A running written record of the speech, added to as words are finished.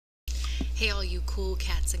Hey, all you cool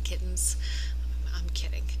cats and kittens. I'm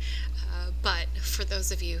kidding. But for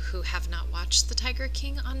those of you who have not watched The Tiger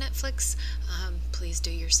King on Netflix, please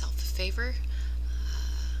do yourself a favor.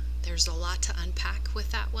 There's a lot to unpack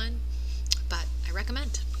with that one, but I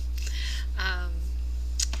recommend. Um,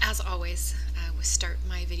 as always, we start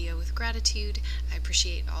my video with gratitude. I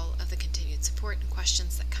appreciate all of the continued support and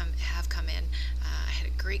questions that have come in. I had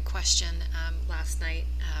a great question last night.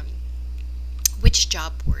 Which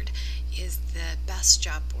job board is the best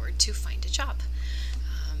job board to find a job?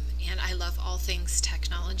 And I love all things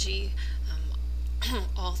technology,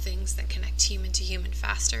 all things that connect human to human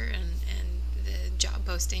faster, and the job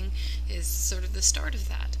posting is sort of the start of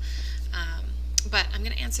that. But I'm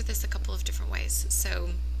going to answer this a couple of different ways. So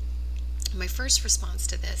my first response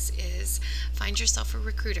to this is find yourself a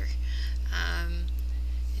recruiter.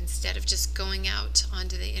 Instead of just going out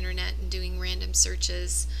onto the internet and doing random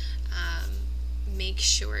searches, make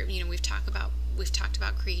sure, we've talked about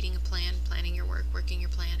creating a plan, planning your work, working your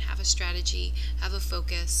plan, have a strategy, have a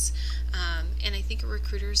focus, and I think a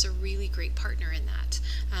recruiter is a really great partner in that,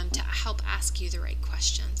 to help ask you the right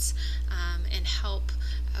questions, and help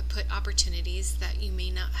put opportunities that you may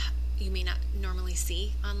not normally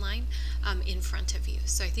see online in front of you.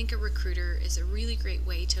 So I think a recruiter is a really great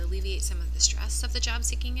way to alleviate some of the stress of the job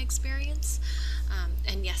seeking experience.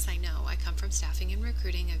 And yes, I know I come from staffing and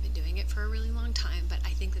recruiting. I've been doing it for a really long time, but I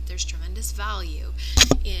think that there's tremendous value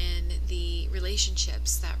in the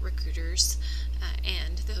relationships that recruiters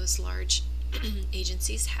and those large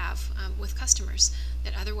agencies have with customers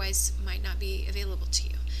that otherwise might not be available to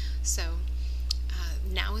you. So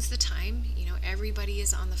now is the time. Everybody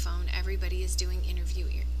is on the phone. Everybody is doing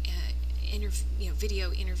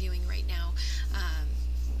video interviewing right now.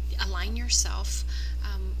 Align yourself,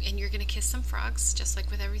 and you're going to kiss some frogs, just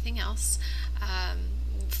like with everything else.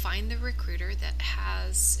 Find the recruiter that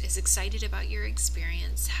is excited about your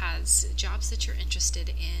experience, has jobs that you're interested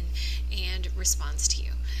in, and responds to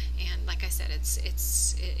you. And like I said,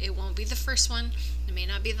 it won't be the first one. It may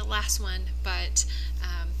not be the last one, but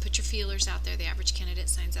put your feelers out there. The average candidate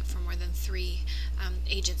signs up for more than 3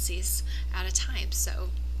 agencies at a time. So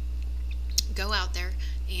go out there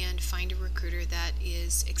and find a recruiter that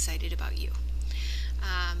is excited about you.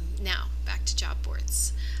 Now, back to job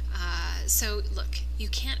boards. So look, you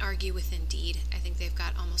can't argue with Indeed. I think they've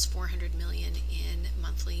got almost 400 million in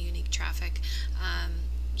monthly unique traffic.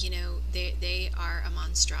 They are a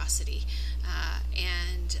monstrosity.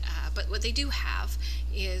 But what they do have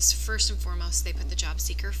is, first and foremost, they put the job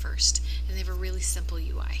seeker first, and they have a really simple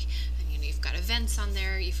UI. And you've got events on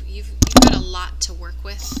there. You've got a lot to work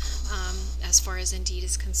with as far as Indeed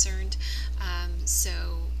is concerned.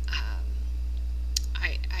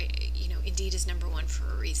 Indeed is number one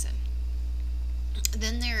for a reason.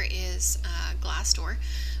 Then there is Glassdoor,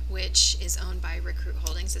 which is owned by Recruit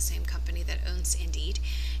Holdings, the same company that owns Indeed.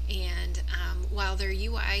 And while their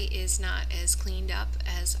UI is not as cleaned up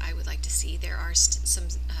as I would like to see, there are some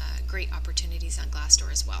great opportunities on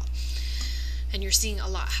Glassdoor as well. And you're seeing a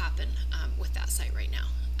lot happen with that site right now.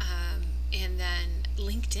 And then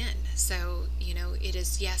LinkedIn. So, it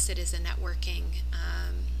is a networking.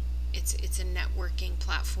 It's a networking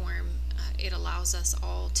platform. It allows us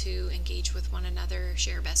all to engage with one another,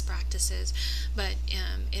 share best practices, but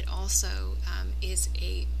it also is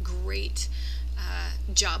a great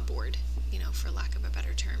job board, for lack of a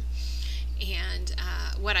better term. And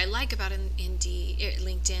what I like about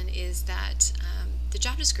LinkedIn is that the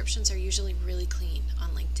job descriptions are usually really clean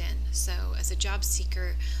on LinkedIn. So as a job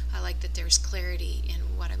seeker, I like that there's clarity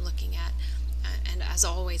in what I'm looking at. And as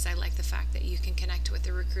always, I like the fact that you can connect with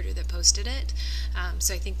the recruiter that posted it.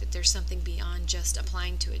 So I think that there's something beyond just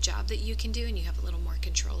applying to a job that you can do, and you have a little more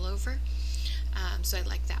control over. So I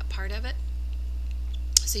like that part of it.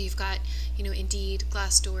 So you've got, Indeed,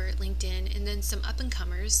 Glassdoor, LinkedIn, and then some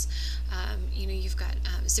up-and-comers. You've got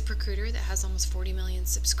ZipRecruiter that has almost 40 million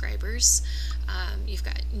subscribers. You've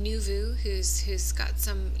got Nuvu, who's got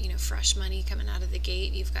some, fresh money coming out of the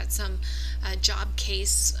gate. You've got some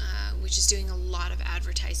Jobcase, which is doing a lot of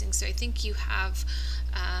advertising. So I think you have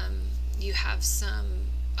some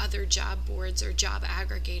other job boards or job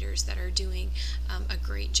aggregators that are doing a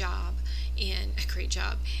great job in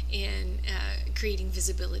creating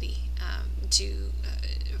visibility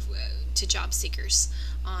to job seekers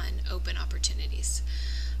on open opportunities.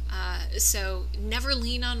 So never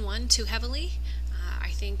lean on one too heavily. I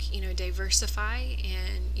think, diversify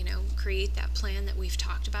and, create that plan that we've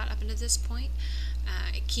talked about up until this point.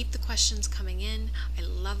 Keep the questions coming in. I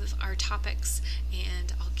love our topics,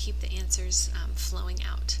 and I'll keep the answers flowing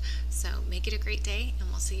out. So make it a great day, and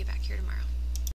we'll see you back here tomorrow.